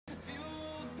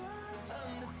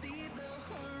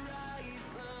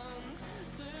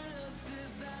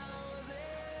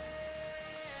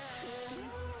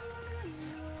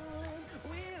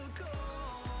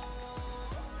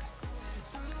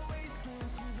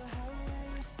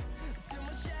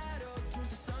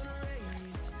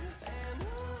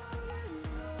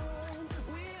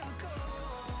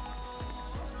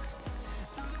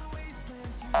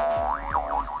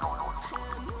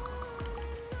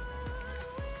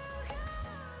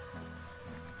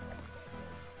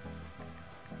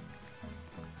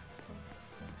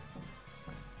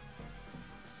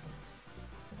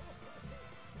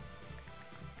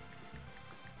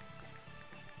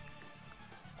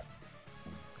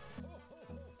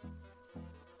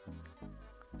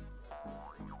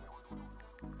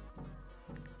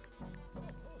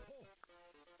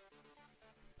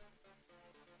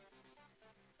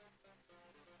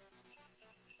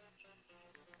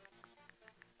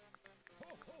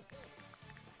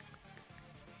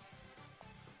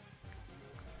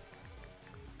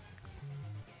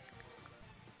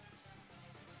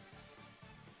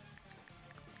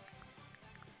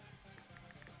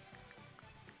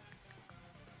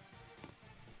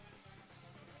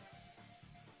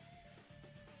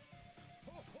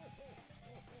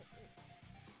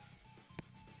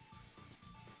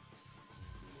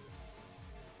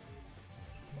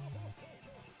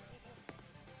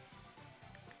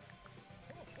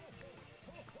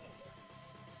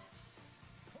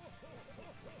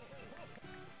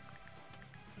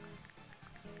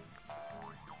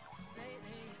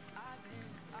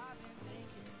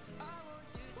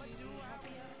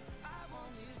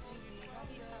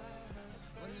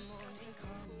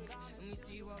and we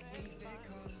see what we've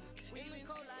become. In the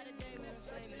cold light of day, we're a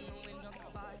flame in the wind of the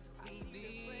fire we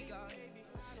begun.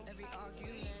 Every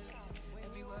argument,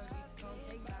 every word we just can't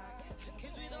take back.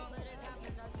 Cause with all that has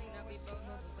happened, I think that we both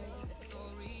know the way the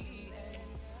story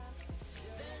ends.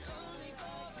 Then only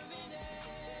for a minute.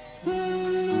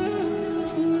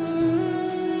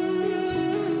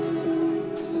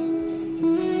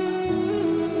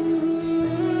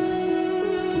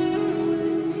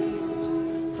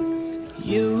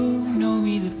 You know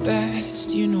me the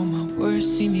best, you know my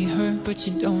worst. See me hurt, but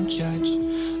you don't judge.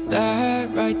 That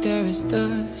right there is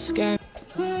the scary.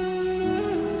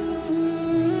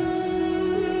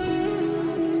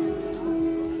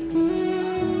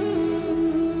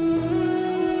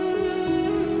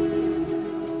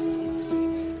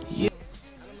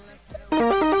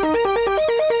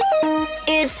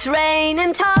 It's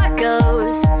raining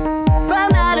tacos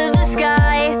from out of the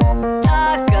sky.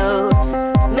 Tacos,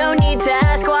 no need to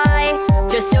ask why.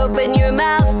 Just open your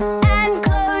mouth and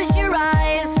close your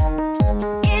eyes.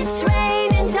 It's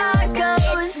raining tacos.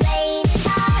 It's raining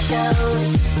tacos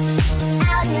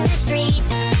out in the street.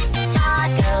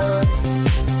 Tacos,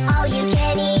 all you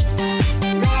can eat.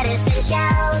 Lettuce and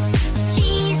shells,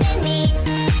 cheese and meat.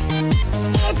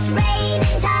 It's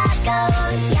raining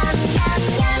tacos. Yum, yum,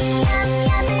 yum, yum,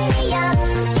 yummity yum.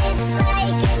 It's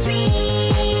like a dream.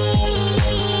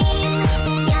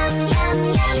 Yum, yum,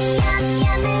 yum, yum,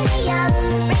 yummity yum.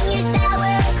 Bring your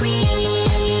sour cream.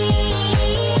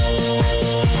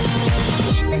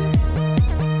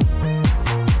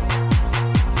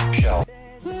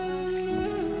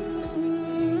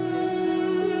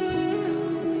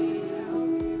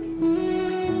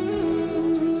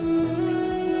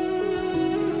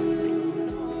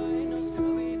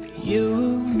 You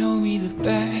know me the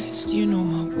best, you know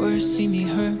my worst. See me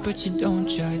hurt, but you don't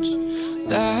judge.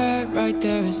 That right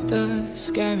there is the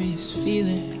scariest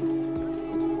feeling.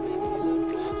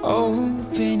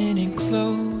 Opening and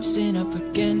closing up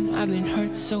again. I've been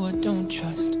hurt, so I don't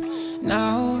trust.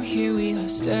 Now here we are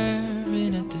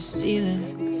staring at the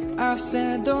ceiling. I've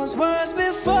said those words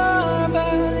before,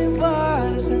 but it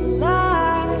was a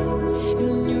lie.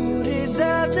 And you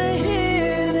deserve to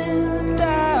hear them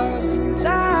 1,000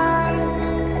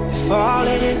 times. If all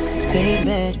it is say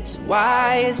letters,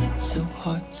 why is it so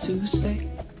hard to say?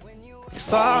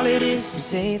 If all it is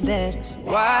say letters,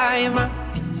 why am I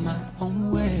in my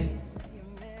own way?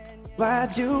 Why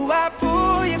do I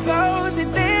pull you close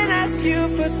and then ask you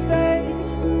for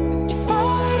space?